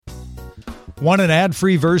Want an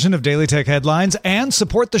ad-free version of Daily Tech Headlines and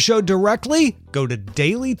support the show directly? Go to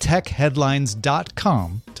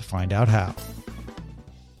dailytechheadlines.com to find out how.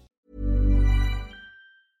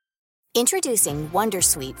 Introducing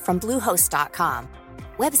Wondersuite from Bluehost.com.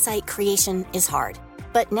 Website creation is hard,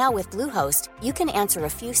 but now with Bluehost, you can answer a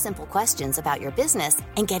few simple questions about your business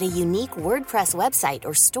and get a unique WordPress website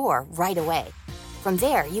or store right away. From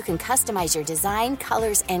there, you can customize your design,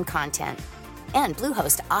 colors, and content. And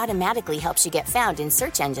Bluehost automatically helps you get found in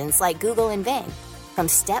search engines like Google and Bing. From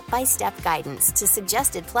step-by-step guidance to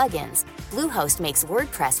suggested plugins, Bluehost makes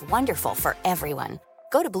WordPress wonderful for everyone.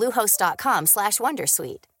 Go to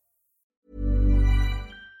bluehost.com/wondersuite.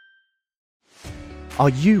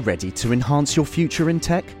 Are you ready to enhance your future in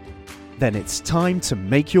tech? Then it's time to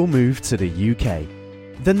make your move to the UK,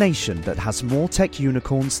 the nation that has more tech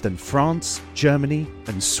unicorns than France, Germany,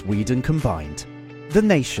 and Sweden combined. The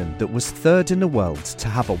nation that was third in the world to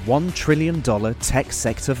have a $1 trillion tech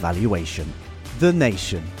sector valuation. The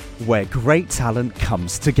nation where great talent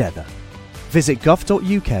comes together. Visit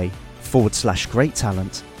gov.uk/great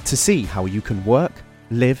talent to see how you can work,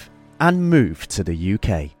 live, and move to the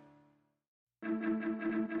UK.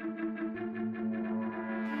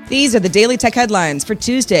 These are the Daily Tech Headlines for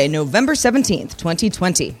Tuesday, November 17th,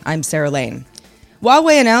 2020. I'm Sarah Lane.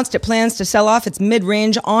 Huawei announced it plans to sell off its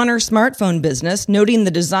mid-range Honor smartphone business, noting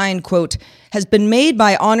the design, quote, has been made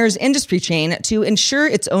by Honor's industry chain to ensure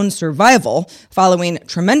its own survival following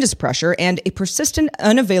tremendous pressure and a persistent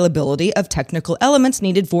unavailability of technical elements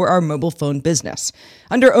needed for our mobile phone business.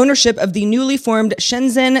 Under ownership of the newly formed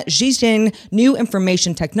Shenzhen Zhijing New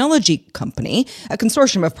Information Technology Company, a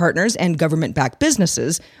consortium of partners and government-backed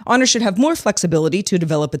businesses, Honor should have more flexibility to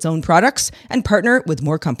develop its own products and partner with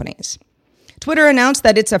more companies. Twitter announced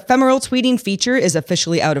that its ephemeral tweeting feature is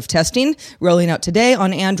officially out of testing, rolling out today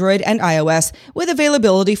on Android and iOS, with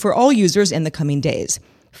availability for all users in the coming days.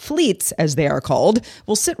 Fleets, as they are called,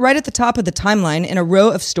 will sit right at the top of the timeline in a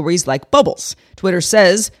row of stories like bubbles. Twitter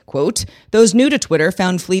says, quote, those new to Twitter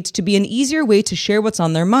found Fleets to be an easier way to share what's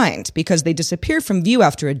on their mind because they disappear from view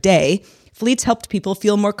after a day. Fleets helped people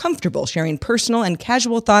feel more comfortable sharing personal and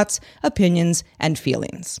casual thoughts, opinions, and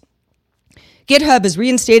feelings. GitHub has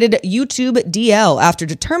reinstated YouTube DL after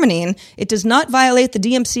determining it does not violate the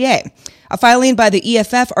DMCA. A filing by the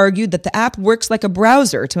EFF argued that the app works like a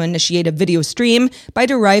browser to initiate a video stream by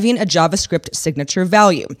deriving a JavaScript signature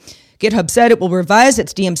value. GitHub said it will revise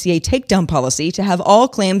its DMCA takedown policy to have all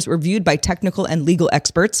claims reviewed by technical and legal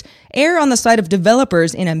experts, err on the side of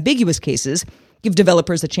developers in ambiguous cases, give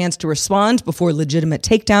developers a chance to respond before legitimate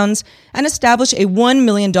takedowns, and establish a $1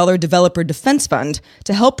 million developer defense fund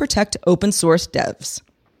to help protect open source devs.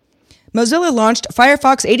 Mozilla launched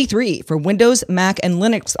Firefox 83 for Windows, Mac, and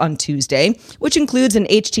Linux on Tuesday, which includes an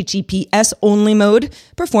HTTPS-only mode,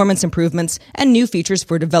 performance improvements, and new features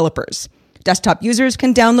for developers. Desktop users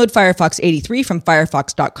can download Firefox 83 from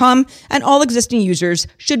firefox.com, and all existing users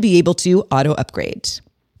should be able to auto-upgrade.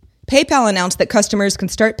 PayPal announced that customers can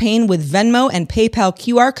start paying with Venmo and PayPal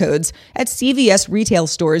QR codes at CVS retail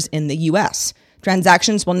stores in the U.S.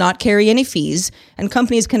 Transactions will not carry any fees, and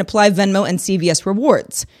companies can apply Venmo and CVS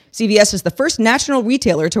rewards. CVS is the first national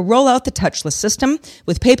retailer to roll out the touchless system,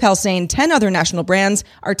 with PayPal saying 10 other national brands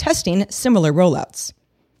are testing similar rollouts.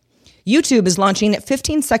 YouTube is launching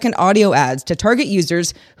 15-second audio ads to target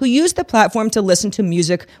users who use the platform to listen to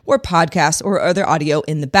music or podcasts or other audio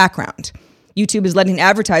in the background. YouTube is letting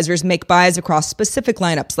advertisers make buys across specific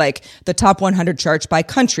lineups like the top 100 charts by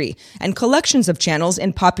country and collections of channels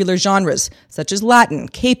in popular genres such as Latin,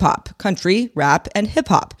 K-pop, country, rap, and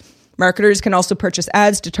hip-hop. Marketers can also purchase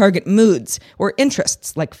ads to target moods or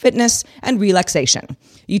interests like fitness and relaxation.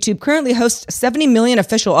 YouTube currently hosts 70 million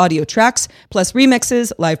official audio tracks, plus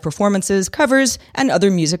remixes, live performances, covers, and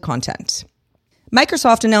other music content.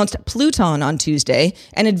 Microsoft announced Pluton on Tuesday,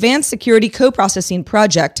 an advanced security co-processing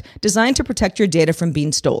project designed to protect your data from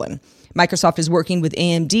being stolen. Microsoft is working with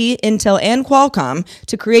AMD, Intel, and Qualcomm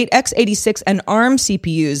to create x86 and ARM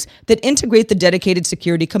CPUs that integrate the dedicated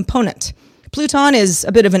security component. Pluton is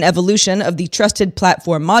a bit of an evolution of the Trusted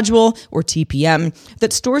Platform Module, or TPM,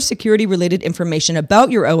 that stores security-related information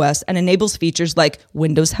about your OS and enables features like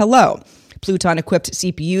Windows Hello. Pluton-equipped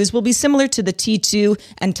CPUs will be similar to the T2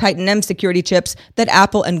 and Titan M security chips that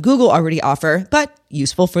Apple and Google already offer, but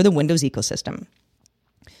useful for the Windows ecosystem.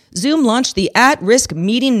 Zoom launched the At-Risk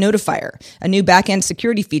Meeting Notifier, a new back-end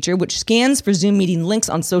security feature which scans for Zoom meeting links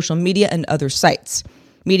on social media and other sites.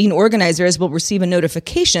 Meeting organizers will receive a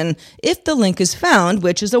notification if the link is found,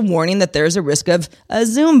 which is a warning that there is a risk of a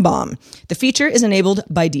Zoom bomb. The feature is enabled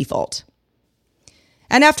by default.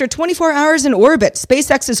 And after 24 hours in orbit,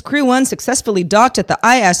 SpaceX's Crew 1 successfully docked at the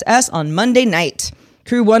ISS on Monday night.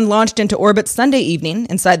 Crew 1 launched into orbit Sunday evening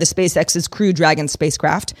inside the SpaceX's Crew Dragon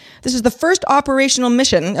spacecraft. This is the first operational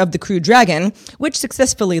mission of the Crew Dragon, which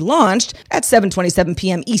successfully launched at 7:27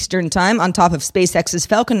 p.m. Eastern Time on top of SpaceX's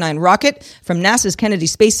Falcon 9 rocket from NASA's Kennedy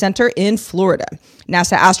Space Center in Florida.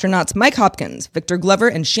 NASA astronauts Mike Hopkins, Victor Glover,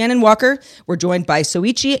 and Shannon Walker were joined by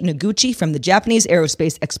Soichi Noguchi from the Japanese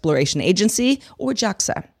Aerospace Exploration Agency, or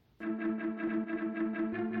JAXA.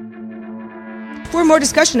 For more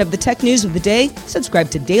discussion of the tech news of the day, subscribe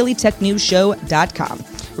to dailytechnewsshow.com.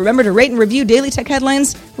 Remember to rate and review Daily Tech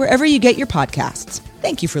Headlines wherever you get your podcasts.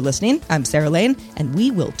 Thank you for listening. I'm Sarah Lane, and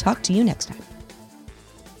we will talk to you next time.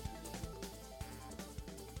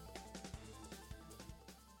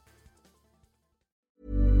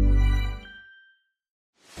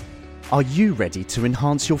 Are you ready to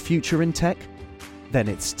enhance your future in tech? Then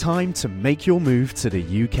it's time to make your move to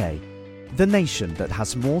the UK. The nation that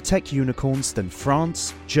has more tech unicorns than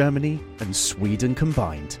France, Germany, and Sweden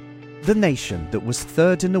combined. The nation that was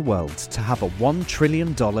third in the world to have a $1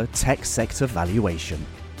 trillion tech sector valuation.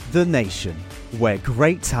 The nation where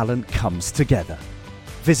great talent comes together.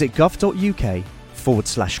 Visit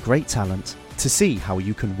gov.uk/great talent to see how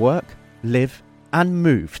you can work, live, and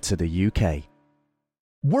move to the UK.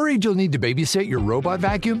 Worried you'll need to babysit your robot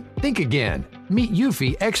vacuum? Think again. Meet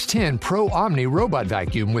Eufy X10 Pro Omni Robot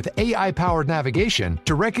Vacuum with AI-powered navigation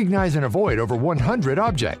to recognize and avoid over 100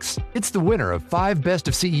 objects. It's the winner of 5 Best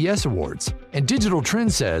of CES awards. And Digital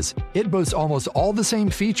Trends says it boasts almost all the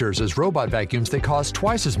same features as robot vacuums that cost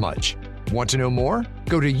twice as much. Want to know more?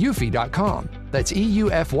 Go to eufy.com. That's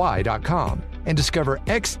EUFY.com. And discover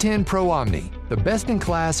X10 Pro Omni, the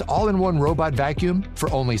best-in-class all-in-one robot vacuum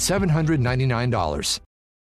for only $799.